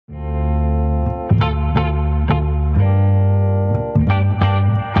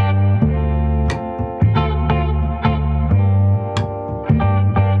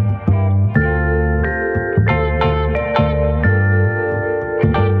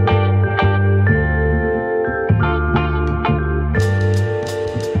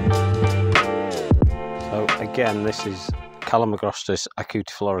again, this is Calamagrostis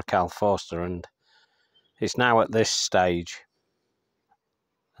acutiflora calforsta, and it's now at this stage.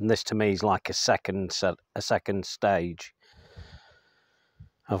 And this to me is like a second stage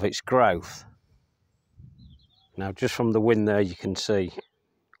of its growth. Now, just from the wind there, you can see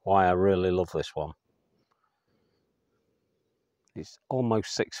why I really love this one. It's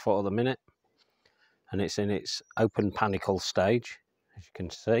almost 6 foot at the minute, and it's in its open panicle stage, as you can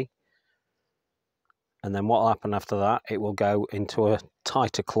see. And then what will happen after that, it will go into a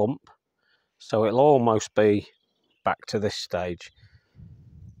tighter clump. So it'll almost be back to this stage.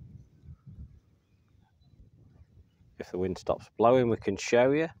 If the wind stops blowing, we can show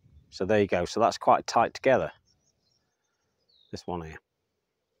you. So there you go. So that's quite tight together, this one here.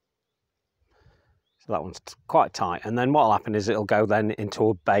 So that one's quite tight. And then what will happen is it'll go then into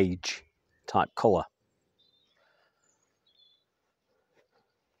a beige type colour.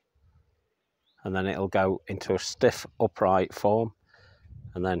 And then it'll go into a stiff upright form,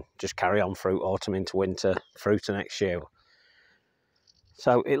 and then just carry on through autumn into winter, through to next year.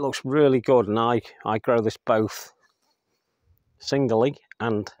 So it looks really good, and I grow this both singly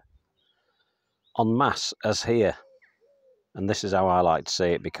and en masse as here. And this is how I like to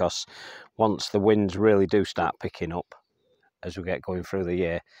see it, because once the winds really do start picking up as we get going through the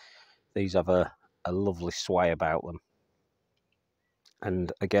year, these have a lovely sway about them.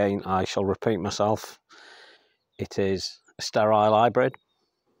 And again, I shall repeat myself, it is a sterile hybrid.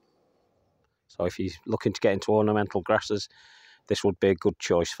 So if you're looking to get into ornamental grasses, this would be a good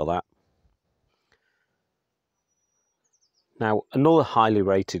choice for that. Now, another highly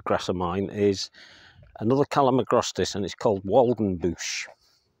rated grass of mine is another Calamagrostis, and it's called Waldenbush.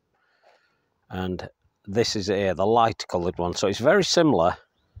 And this is here, the light coloured one. So it's very similar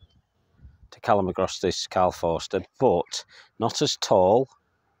to Calamagrostis calforsta, but not as tall.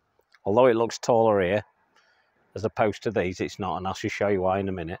 Although it looks taller here, as opposed to these, it's not, and I'll show you why in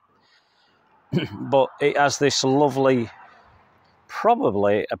a minute. But it has this lovely,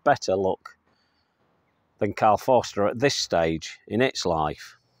 probably a better look than calforsta at this stage in its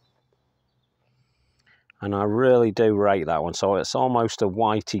life. And I really do rate that one. So it's almost a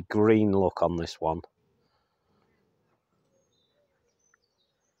whitey green look on this one.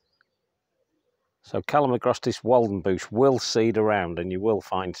 So Calamagrostis Waldenbush will seed around, and you will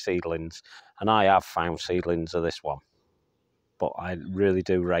find seedlings. And I have found seedlings of this one. But I really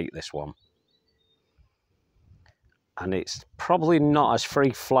do rate this one. And it's probably not as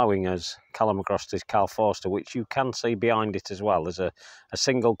free-flowing as Calamagrostis calforsta, which you can see behind it as well. There's a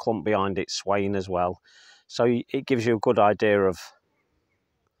single clump behind it swaying as well. So it gives you a good idea of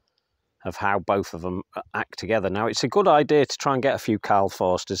how both of them act together. Now, it's a good idea to try and get a few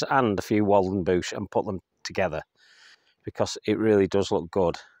calforstas and a few Waldenbush and put them together, because it really does look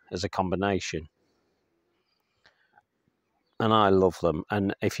good as a combination. And I love them.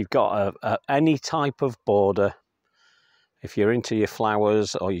 And if you've got any type of border, if you're into your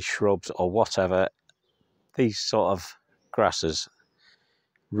flowers or your shrubs or whatever, these sort of grasses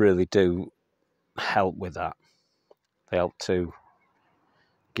really do help with that. They help to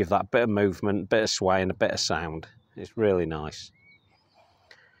give that bit of movement, bit of sway and a bit of sound. It's really nice.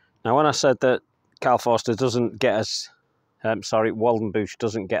 Now, when I said that calforsta doesn't get as, Waldenbush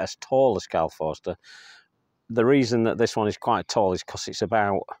doesn't get as tall as calforsta, the reason that this one is quite tall is because it's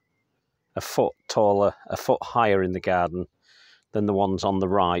about a foot taller, a foot higher in the garden than the ones on the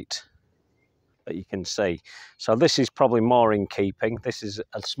right that you can see. So this is probably more in keeping. This is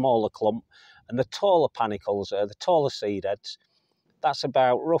a smaller clump, and the taller panicles, the taller seed heads, that's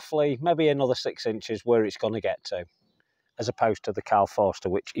about roughly maybe another 6 inches where it's going to get to, as opposed to the calforsta,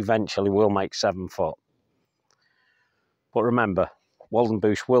 which eventually will make 7 foot. But remember,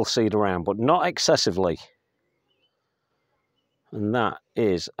 Waldenbush will seed around, but not excessively. And that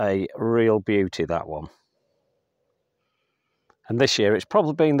is a real beauty, that one. And this year it's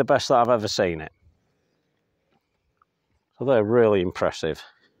probably been the best that I've ever seen it. So they're really impressive.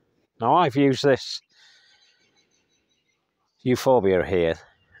 Now, I've used this euphorbia here,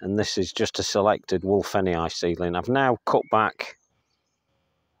 and this is just a selected Wolfenii seedling. I've now cut back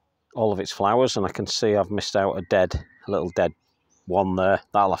all of its flowers, and I can see I've missed out a little dead one there.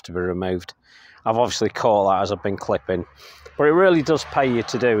 That'll have to be removed. I've obviously caught that as I've been clipping, but it really does pay you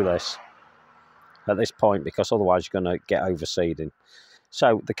to do this at this point, because otherwise you're going to get overseeding.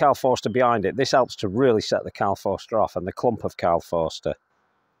 So the calforsta behind it, this helps to really set the calforsta off, and the clump of calforsta.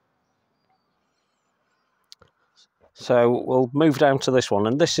 So we'll move down to this one,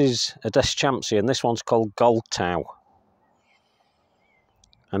 and this is a Deschampsia, and this one's called Gold Tau.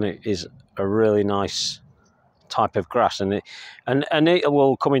 And it is a really nice type of grass, and it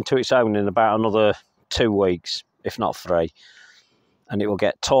will come into its own in about another 2 weeks, if not 3. And it will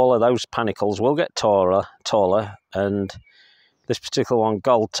get taller. Those panicles will get taller, and this particular one,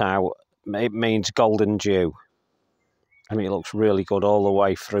 Gold Tau, it means golden dew. I mean, it looks really good all the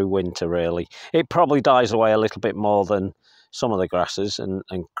way through winter, really. It probably dies away a little bit more than some of the grasses and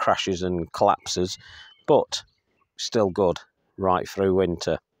crashes and collapses, but still good right through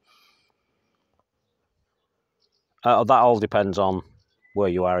winter. That all depends on where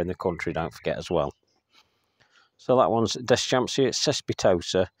you are in the country, don't forget as well. So that one's Deschampsia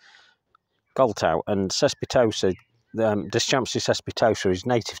cespitosa, Gold Tau, and cespitosa, Deschampsia cespitosa is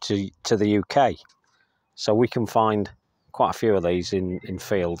native to the UK. So we can find quite a few of these in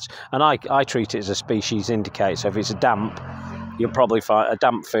fields, and I treat it as a species indicator. So if it's a damp, you'll probably find a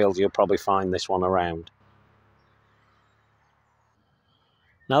damp field. You'll probably find this one around.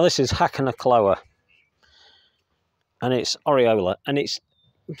 Now this is Hackana, and it's Aureola, and it's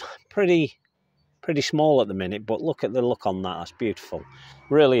pretty small at the minute. But look at the look on that. That's beautiful.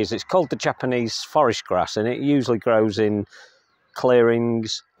 Really is. It's called the Japanese forest grass, and it usually grows in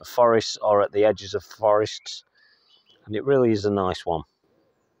clearings, forests, or at the edges of forests. And it really is a nice one.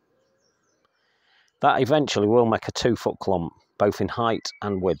 That eventually will make a 2-foot clump, both in height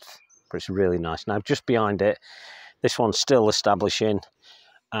and width, but it's really nice. Now, just behind it, this one's still establishing,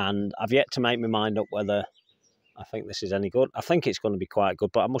 and I've yet to make my mind up whether I think this is any good. I think it's going to be quite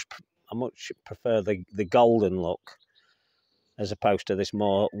good, but I much prefer the golden look as opposed to this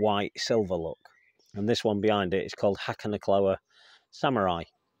more white silver look. And this one behind it is called Hackana Samurai,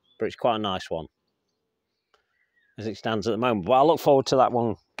 but it's quite a nice one as it stands at the moment. But I look forward to that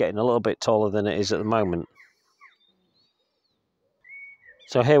one getting a little bit taller than it is at the moment.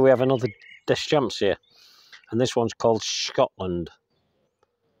 So here we have another Deschampsia, and this one's called Scotland.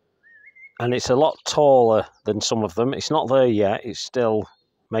 And it's a lot taller than some of them. It's not there yet, it's still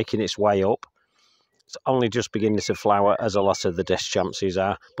making its way up. It's only just beginning to flower, as a lot of the Deschampias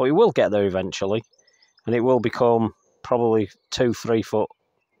are, but it will get there eventually, and it will become probably 2-3 foot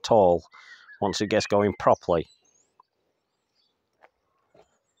tall once it gets going properly.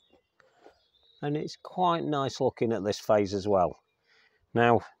 And it's quite nice looking at this phase as well.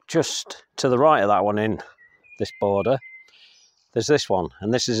 Now, just to the right of that one in this border, there's this one,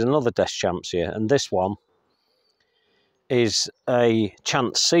 and this is another Deschampsia, and this one is a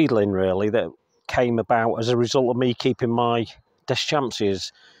chance seedling, really, that came about as a result of me keeping my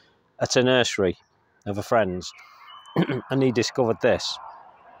Deschampsias at a nursery of a friend's, and he discovered this.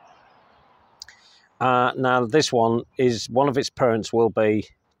 Now, this one is, one of its parents will be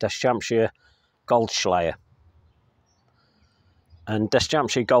Deschampsia Goldschleier, and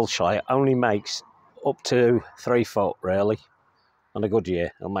Deschampsia Goldschleier only makes up to 3 foot, really. On a good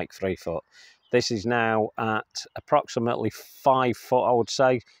year, it'll make 3 foot. This is now at approximately 5 foot, I would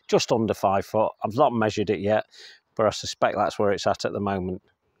say, just under 5 foot. I've not measured it yet, but I suspect that's where it's at the moment.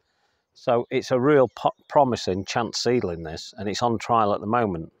 So it's a real promising chance seedling, this, and it's on trial at the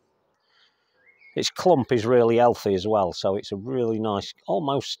moment. Its clump is really healthy as well, so it's a really nice,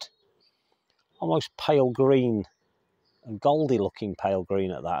 almost pale green, and goldy looking pale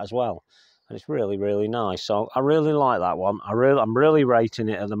green at that as well. And it's really, really nice. So I really like that one. I'm really rating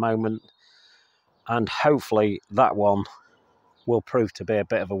it at the moment, and hopefully that one will prove to be a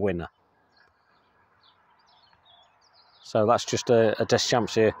bit of a winner. So that's just a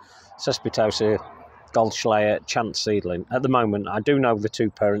Deschampsia cespitosa Goldschleier chance seedling. At the moment, I do know the 2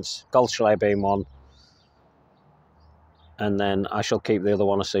 parents, Goldschleier being one, and then I shall keep the other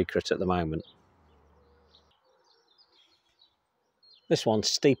one a secret at the moment. This one's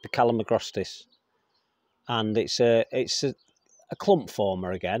Stipa calamagrostis, and it's a clump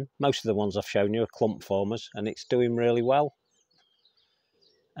former again. Most of the ones I've shown you are clump formers, and it's doing really well.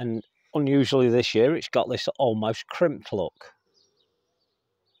 And unusually this year, it's got this almost crimped look,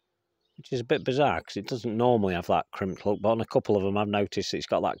 which is a bit bizarre because it doesn't normally have that crimped look, but on a couple of them I've noticed it's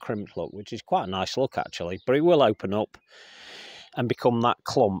got that crimped look, which is quite a nice look actually. But it will open up and become that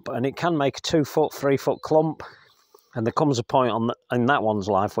clump, and it can make a 2 foot, 3 foot clump. And there comes a point in that one's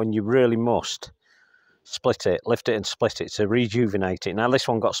life when you really must split it, lift it and split it to rejuvenate it. Now this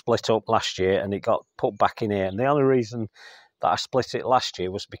one got split up last year and it got put back in here, and the only reason that I split it last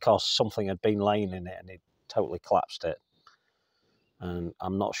year was because something had been laying in it and it totally collapsed it. And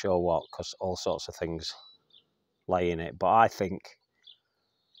I'm not sure what, because all sorts of things lay in it, but I think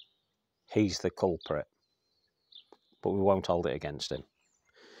he's the culprit, but we won't hold it against him.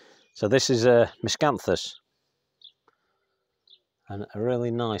 So this is a Miscanthus, and a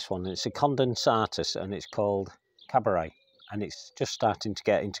really nice one. It's a condensatus, and it's called Cabaret, and it's just starting to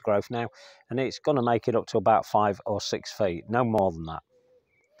get into growth now, and it's going to make it up to about 5 or 6 feet, no more than that.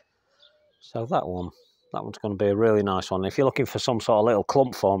 So that one's going to be a really nice one. If you're looking for some sort of little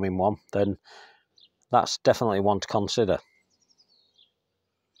clump forming one, then that's definitely one to consider.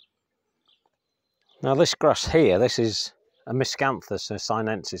 Now this grass here, this is a Miscanthus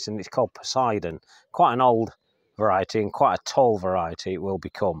sinensis, and it's called Poseidon. Quite an old variety and quite a tall variety it will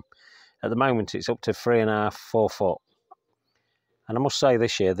become. At the moment it's up to 3.5, 4 foot. And I must say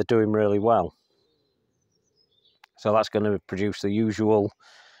this year they're doing really well. So that's going to produce the usual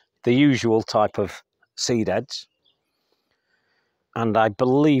type of seed heads. And I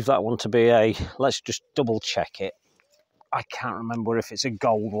believe that one to be a, let's just double check it. I can't remember if it's a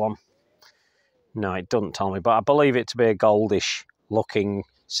gold one. No, it doesn't tell me, but I believe it to be a goldish looking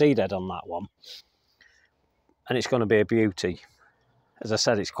seed head on that one. And it's going to be a beauty. As I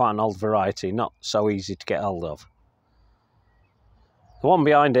said, it's quite an old variety, not so easy to get hold of. The one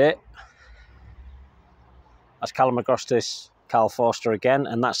behind it, that's Calamagrostis Carl Forster again,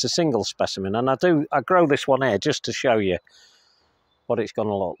 and that's a single specimen. And I grow this one here just to show you what it's going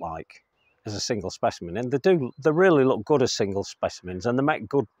to look like as a single specimen. And they really look good as single specimens, and they make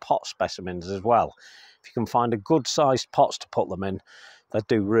good pot specimens as well. If you can find a good sized pots to put them in, they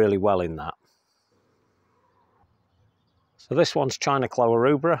do really well in that. So this one's China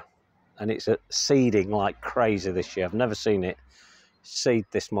Chlorubra, and it's seeding like crazy this year. I've never seen it seed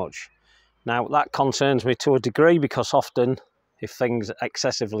this much. Now that concerns me to a degree, because often if things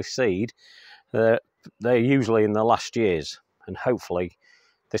excessively seed, they're usually in the last years, and hopefully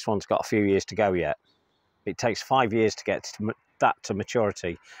this one's got a few years to go yet. It takes 5 years to get to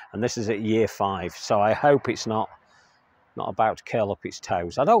maturity, and this is at year 5, so I hope it's not about to curl up its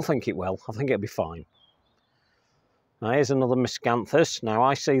toes. I don't think it will. I think it'll be fine. Now here's another Miscanthus. Now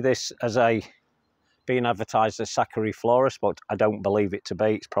I see this as being advertised as Sacchariflorus, but I don't believe it to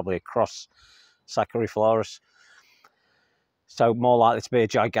be. It's probably a cross Sacchariflorus. So more likely to be a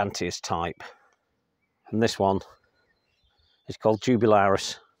Giganteus type. And this one is called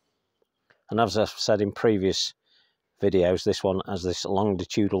Jubilaris. And as I've said in previous videos, this one has this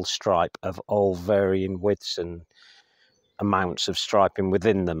longitudinal stripe of all varying widths and amounts of striping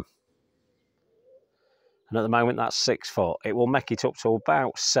within them. And at the moment that's 6 foot. It will make it up to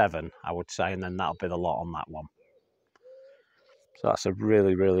about 7, I would say, and then that'll be the lot on that one. So that's a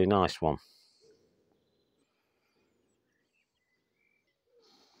really, really nice one.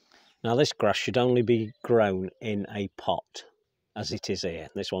 Now this grass should only be grown in a pot, as it is here.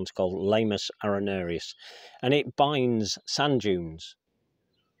 This one's called Lamus arenarius, and it binds sand dunes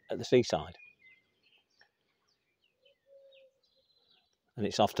at the seaside. And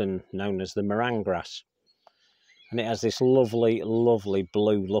it's often known as the meringue grass. And it has this lovely, lovely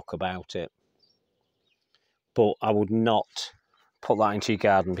blue look about it. But I would not put that into your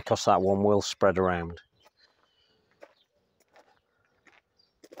garden, because that one will spread around.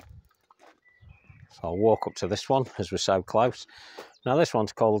 So I'll walk up to this one as we're so close. Now this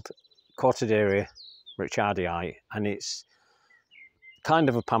one's called Cortaderia richardii, and it's kind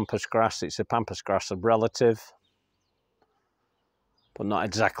of a pampas grass. It's a pampas grass of relative, but not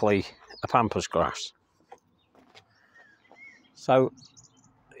exactly a pampas grass. So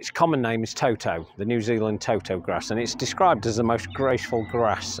its common name is Toto, the New Zealand Toto grass, and it's described as the most graceful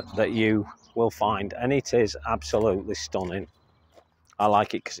grass that you will find, and it is absolutely stunning. I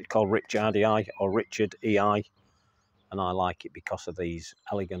like it because it's called Richardii or Richard EI, and I like it because of these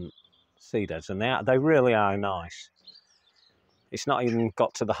elegant seed heads, and they really are nice. It's not even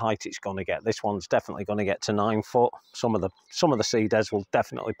got to the height it's going to get. This one's definitely going to get to 9 foot. Some of the seed heads will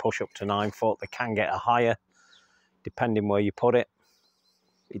definitely push up to 9 foot. They can get a higher, depending where you put it.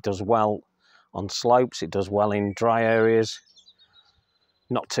 It does well on slopes. It does well in dry areas.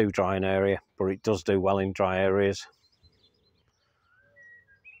 Not too dry an area, but it does do well in dry areas.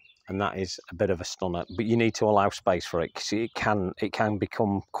 And that is a bit of a stunner. But you need to allow space for it, because it can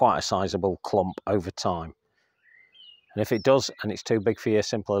become quite a sizable clump over time. And if it does, and it's too big for you,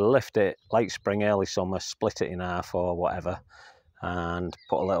 simply lift it late spring, early summer, split it in half or whatever, and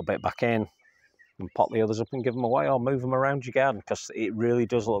put a little bit back in, and pop the others up and give them away, or move them around your garden, because it really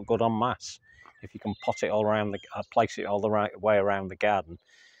does look good en masse. If you can pot it all around, place it all the right way around the garden,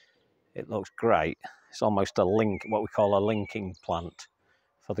 it looks great. It's almost a link, what we call a linking plant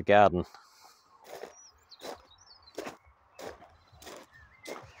for the garden.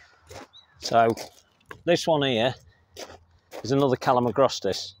 So this one here is another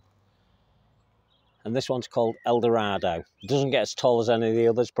Calamagrostis, and this one's called Eldorado. It doesn't get as tall as any of the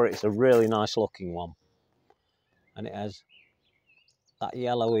others, but it's a really nice looking one, and it has that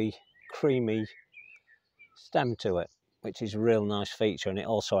yellowy, creamy stem to it, which is a real nice feature, and it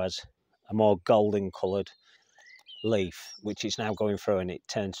also has a more golden coloured leaf, which it's now going through, and it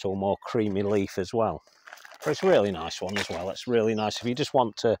turns to a more creamy leaf as well. But it's a really nice one as well. It's really nice if you just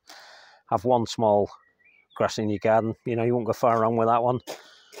want to have one small grass in your garden. You know, you won't go far wrong with that one.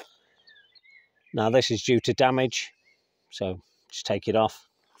 Now this is due to damage, so just take it off.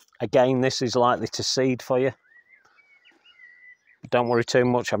 Again, this is likely to seed for you. Don't worry too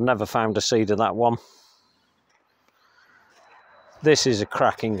much, I've never found a seed of that one. This is a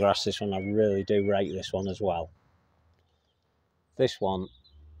cracking grass, this one. I really do rate this one as well. This one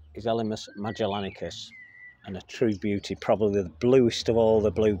is Elymus magellanicus, and a true beauty, probably the bluest of all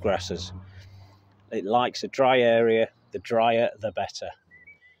the blue grasses. It likes a dry area, the drier the better.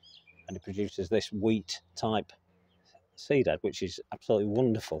 And it produces this wheat type seed head, which is absolutely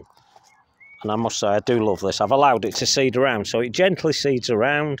wonderful. And I must say, I do love this. I've allowed it to seed around, so it gently seeds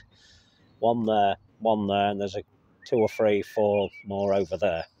around. One there, and there's a 2 or 3, 4 more over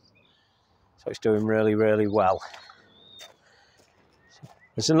there. So it's doing really, really well.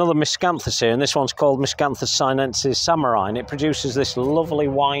 There's another miscanthus here, and this one's called Miscanthus sinensis samurai, and it produces this lovely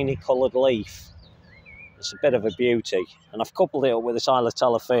winey coloured leaf. It's a bit of a beauty, and I've coupled it up with this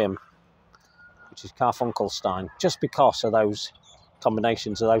Isletellophyum, which is Carfunkelstein, just because of those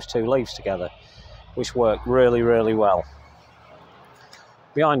combinations of those 2 leaves together, which work really, really well.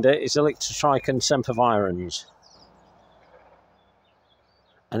 Behind it is Electrotrichum sempervirens,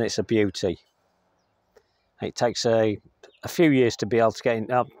 and it's a beauty. It takes a few years to be able to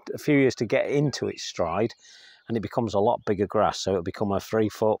get into its stride, and it becomes a lot bigger grass, so it'll become a 3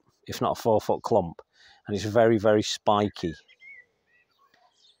 foot, if not a 4 foot clump, and it's very, very spiky.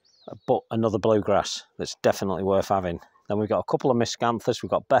 But another bluegrass that's definitely worth having. Then we've got a couple of miscanthus,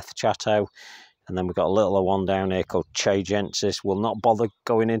 we've got Beth Chatto, and then we've got a little one down here called Chagensis. We'll not bother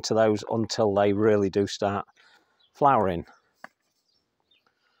going into those until they really do start flowering.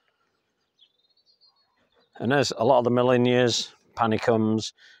 And as a lot of the Millennias,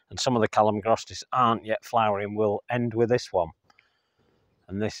 Panicums, and some of the Calamagrostis aren't yet flowering, we'll end with this one.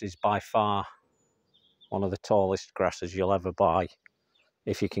 And this is by far one of the tallest grasses you'll ever buy,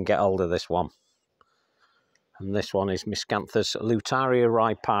 if you can get hold of this one. And this one is Miscanthus Lutaria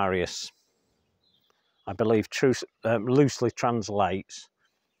riparius. I believe loosely translates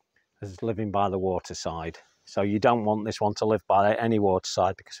as living by the waterside. So you don't want this one to live by any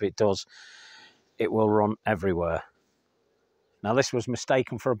waterside, because if it does, it will run everywhere. Now this was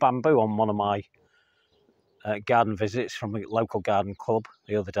mistaken for a bamboo on one of my garden visits from a local garden club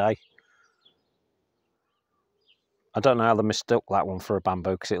the other day. I don't know how they mistook that one for a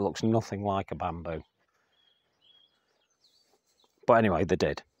bamboo, because it looks nothing like a bamboo. But anyway, they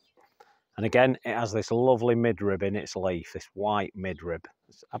did. And again, it has this lovely midrib in its leaf, this white midrib.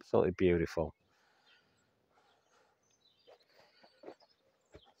 It's absolutely beautiful.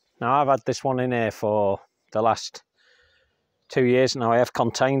 Now I've had this one in here for the last 2 years now. I have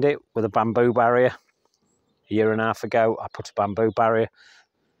contained it with a bamboo barrier. A year and a half ago, I put a bamboo barrier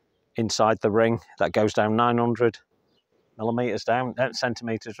inside the ring that goes down 900 millimeters down,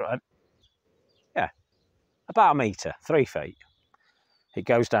 centimeters, right? Yeah, about a metre, 3 feet. It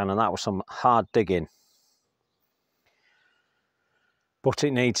goes down, and that was some hard digging. But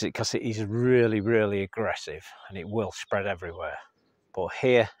it needs it, because it is really, really aggressive, and it will spread everywhere. But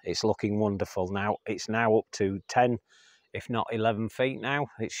here, it's looking wonderful now. It's now up to 10, if not 11 feet now.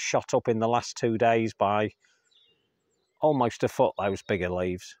 It's shot up in the last 2 days by almost a foot, those bigger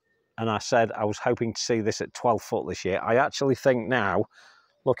leaves. And I said I was hoping to see this at 12 foot this year. I actually think now,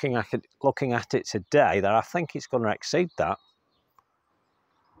 looking at it today, that I think it's going to exceed that.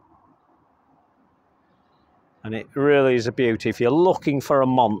 And it really is a beauty. If you're looking for a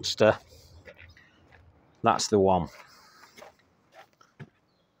monster, that's the one.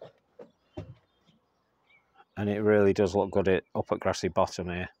 And it really does look good up at Grassy Bottom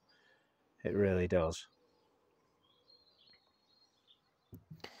here. It really does.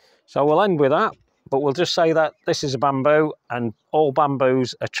 So we'll end with that, but we'll just say that this is a bamboo, and all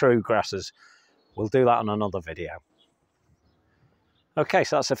bamboos are true grasses. We'll do that on another video. Okay,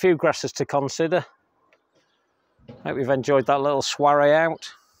 so that's a few grasses to consider. Hope you've enjoyed that little soiree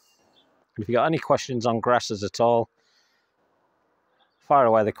out. If you've got any questions on grasses at all, fire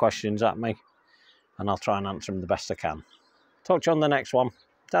away the questions at me, and I'll try and answer them the best I can. Talk to you on the next one.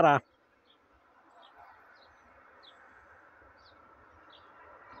 Ta-da!